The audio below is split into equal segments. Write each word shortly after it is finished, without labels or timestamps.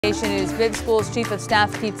News. Bibb Schools Chief of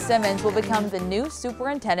Staff Keith Simmons will become the new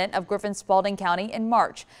superintendent of Griffin-Spalding County in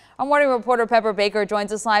March. Our morning reporter Pepper Baker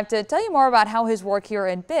joins us live to tell you more about how his work here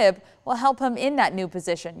in Bibb will help him in that new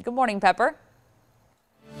position. Good morning, Pepper.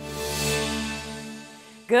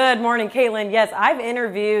 Good morning, Caitlin. Yes, I've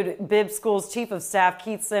interviewed Bibb Schools Chief of Staff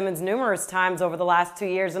Keith Simmons numerous times over the last 2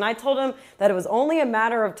 years, and I told him that it was only a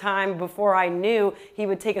matter of time before I knew he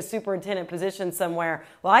would take a superintendent position somewhere.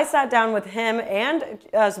 Well, I sat down with him and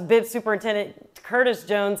Bibb Superintendent Curtis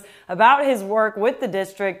Jones about his work with the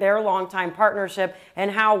district, their longtime partnership,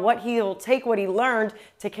 and how what he learned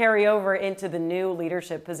to carry over into the new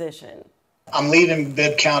leadership position. I'm leaving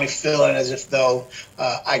Bibb County feeling as if though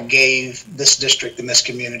I gave this district and this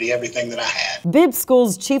community everything that I had. Bibb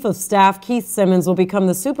Schools Chief of Staff Keith Simmons will become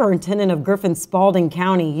the superintendent of Griffin-Spalding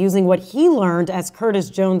County, using what he learned as Curtis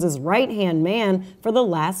Jones's right-hand man for the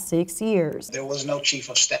last 6 years. There was no chief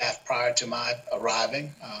of staff prior to my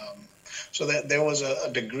arriving, so that there was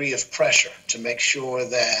a degree of pressure to make sure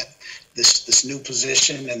that this new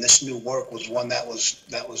position and this new work was one that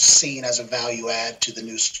was seen as a value add to the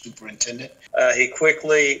new superintendent. He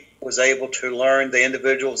quickly was able to learn the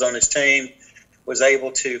individuals on his team, was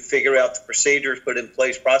able to figure out the procedures, put in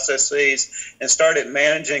place processes, and started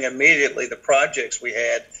managing immediately the projects we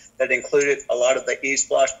had that included a lot of the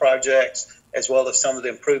E-Splash projects, as well as some of the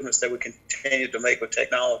improvements that we continue to make with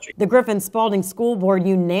technology. The Griffin-Spalding School Board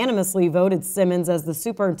unanimously voted Simmons as the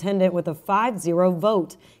superintendent with a 5-0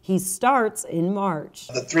 vote. He starts in March.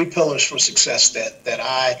 The three pillars for success that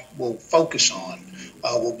I will focus on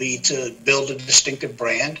will be to build a distinctive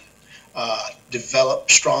brand,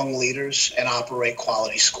 develop strong leaders, and operate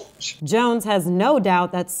quality schools. Jones has no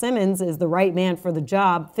doubt that Simmons is the right man for the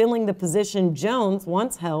job, filling the position Jones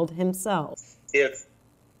once held himself. If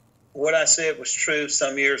what I said was true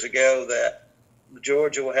some years ago, that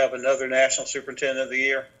Georgia will have another national superintendent of the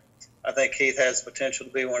year, I think Keith has the potential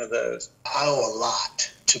to be one of those. I owe a lot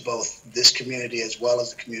to both this community as well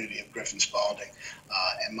as the community of Griffin-Spalding,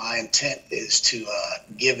 and my intent is to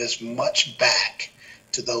give as much back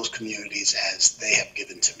to those communities as they have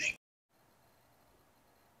given to me.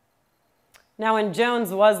 Now, when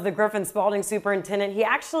Jones was the Griffin-Spalding superintendent, he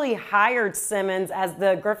actually hired Simmons as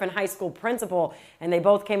the Griffin High School principal, and they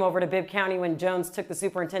both came over to Bibb County when Jones took the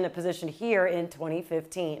superintendent position here in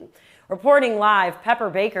 2015. Reporting live,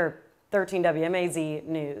 Pepper Baker, 13 WMAZ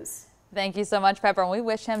News. Thank you so much, Pepper, and we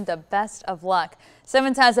wish him the best of luck.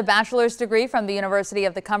 Simmons has a bachelor's degree from the University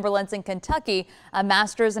of the Cumberlands in Kentucky, a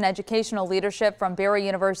master's in educational leadership from Barry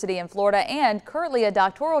University in Florida, and currently a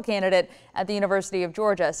doctoral candidate at the University of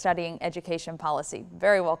Georgia studying education policy.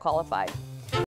 Very well qualified.